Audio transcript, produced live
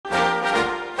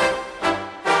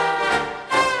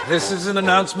This is an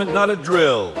announcement, not a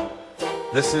drill.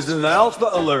 This is an alpha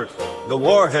alert. The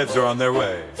warheads are on their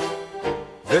way.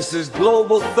 This is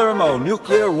global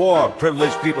thermonuclear war.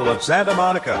 Privileged people of Santa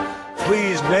Monica,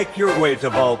 please make your way to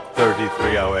Vault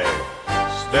 3308.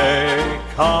 Stay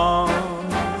calm.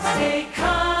 Stay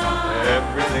calm.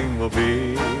 Everything will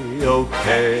be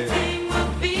okay. Everything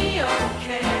will be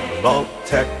okay.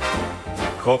 Vault-Tec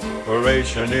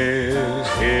Corporation is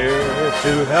here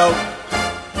to help.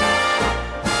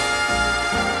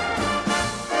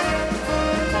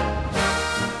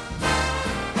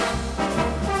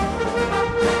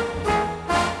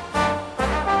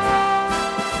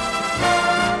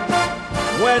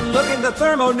 When looking at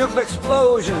thermonuclear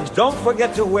explosions, don't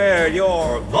forget to wear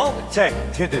your Vault-Tech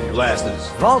Tinted Glasses.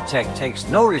 Vault-Tec takes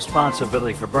no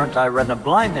responsibility for burnt eye, retina,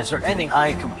 blindness, or any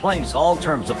eye complaints. All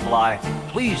terms apply.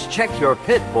 Please check your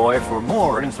pit boy for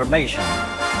more information.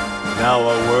 Now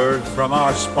a word from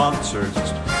our sponsors.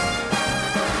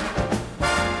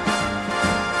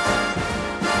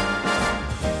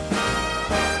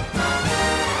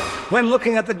 When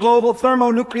looking at the global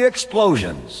thermonuclear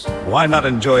explosions, why not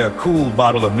enjoy a cool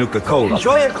bottle of Nukka Cola?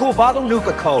 Enjoy a cool bottle of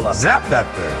Nukka Cola. Zap that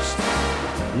thirst.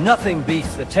 Nothing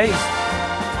beats the taste.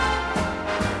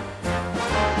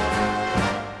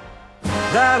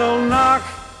 That'll knock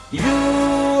you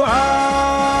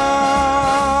out.